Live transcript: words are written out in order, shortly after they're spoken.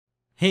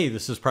Hey,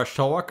 this is Presh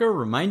Talwalkar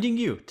reminding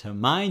you to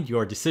mind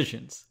your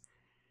decisions.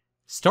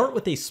 Start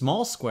with a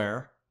small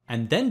square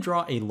and then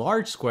draw a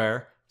large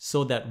square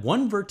so that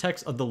one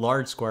vertex of the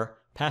large square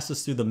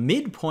passes through the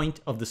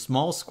midpoint of the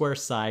small square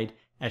side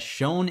as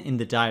shown in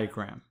the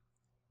diagram.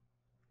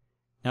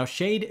 Now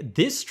shade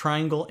this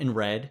triangle in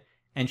red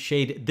and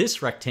shade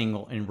this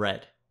rectangle in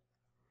red.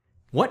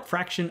 What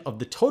fraction of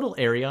the total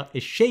area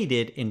is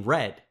shaded in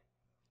red?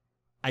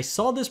 I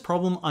saw this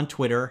problem on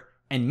Twitter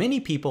and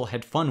many people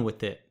had fun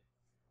with it.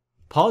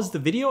 Pause the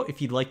video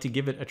if you'd like to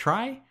give it a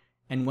try,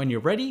 and when you're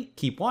ready,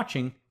 keep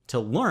watching to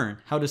learn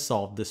how to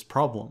solve this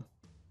problem.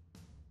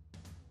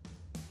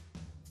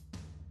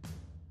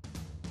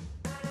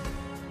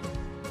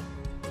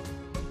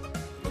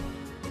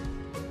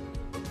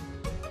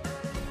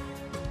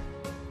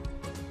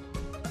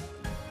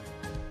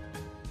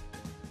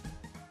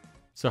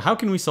 So how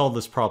can we solve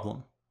this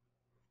problem?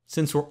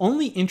 Since we're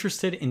only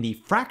interested in the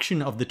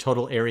fraction of the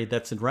total area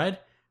that's in red,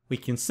 we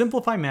can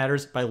simplify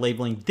matters by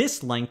labeling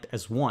this length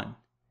as 1.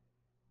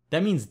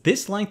 That means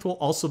this length will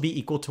also be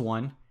equal to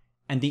 1,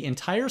 and the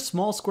entire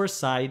small square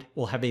side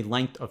will have a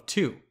length of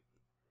 2.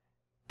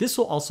 This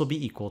will also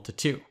be equal to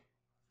 2.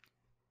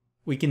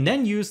 We can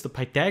then use the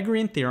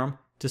Pythagorean theorem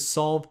to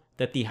solve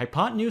that the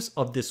hypotenuse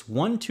of this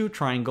 1-2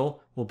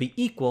 triangle will be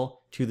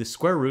equal to the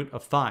square root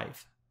of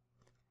 5.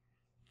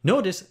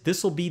 Notice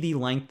this will be the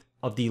length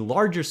of the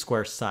larger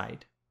square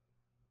side.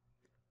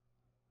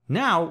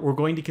 Now we're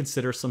going to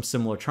consider some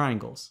similar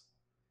triangles.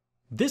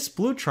 This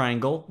blue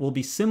triangle will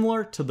be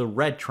similar to the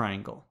red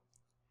triangle.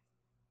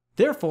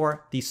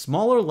 Therefore, the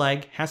smaller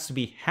leg has to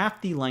be half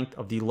the length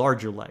of the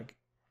larger leg.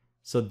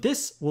 So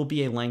this will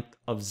be a length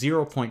of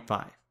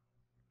 0.5.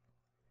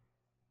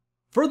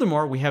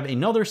 Furthermore, we have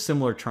another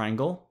similar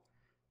triangle,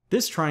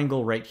 this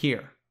triangle right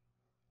here.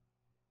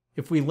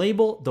 If we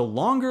label the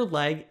longer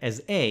leg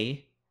as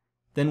A,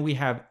 then we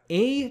have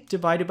A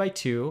divided by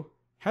 2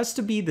 has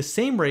to be the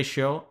same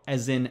ratio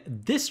as in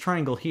this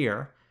triangle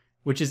here,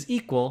 which is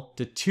equal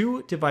to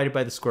 2 divided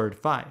by the square root of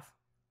 5.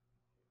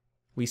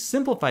 We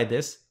simplify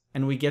this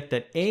and we get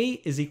that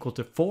A is equal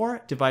to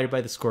 4 divided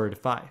by the square root of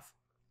 5.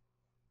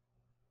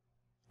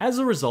 As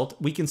a result,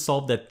 we can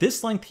solve that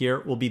this length here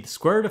will be the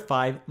square root of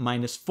 5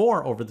 minus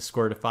 4 over the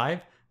square root of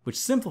 5, which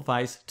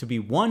simplifies to be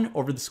 1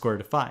 over the square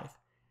root of 5.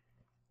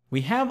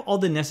 We have all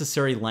the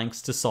necessary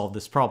lengths to solve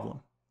this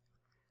problem.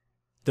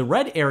 The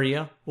red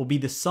area will be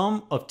the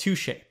sum of two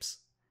shapes.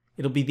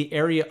 It'll be the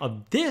area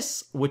of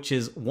this, which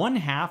is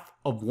 1/2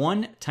 of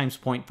 1 times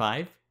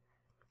 0.5.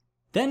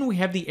 Then we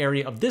have the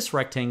area of this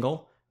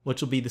rectangle, which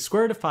will be the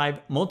square root of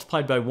 5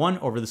 multiplied by 1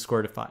 over the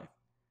square root of 5.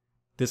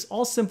 This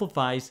all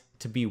simplifies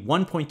to be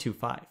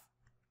 1.25.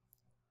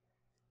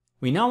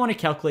 We now want to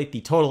calculate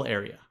the total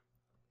area.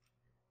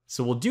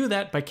 So we'll do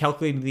that by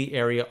calculating the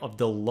area of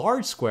the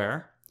large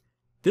square.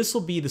 This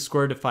will be the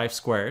square root of 5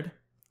 squared.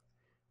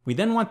 We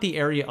then want the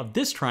area of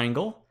this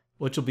triangle,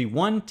 which will be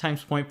 1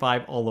 times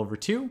 0.5 all over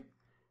 2.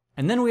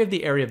 And then we have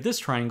the area of this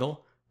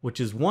triangle, which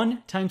is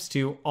 1 times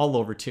 2 all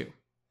over 2.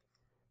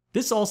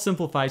 This all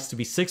simplifies to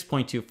be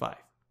 6.25.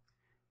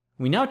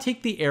 We now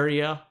take the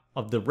area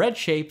of the red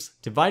shapes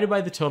divided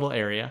by the total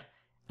area,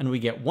 and we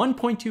get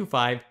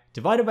 1.25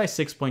 divided by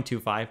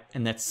 6.25,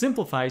 and that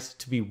simplifies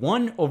to be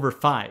 1 over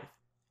 5.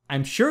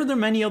 I'm sure there are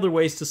many other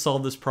ways to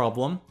solve this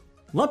problem.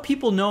 Let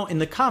people know in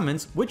the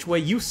comments which way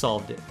you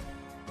solved it.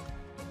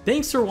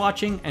 Thanks for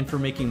watching and for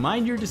making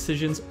Mind Your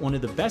Decisions one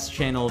of the best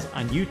channels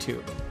on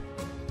YouTube.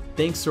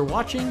 Thanks for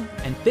watching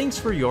and thanks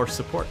for your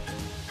support.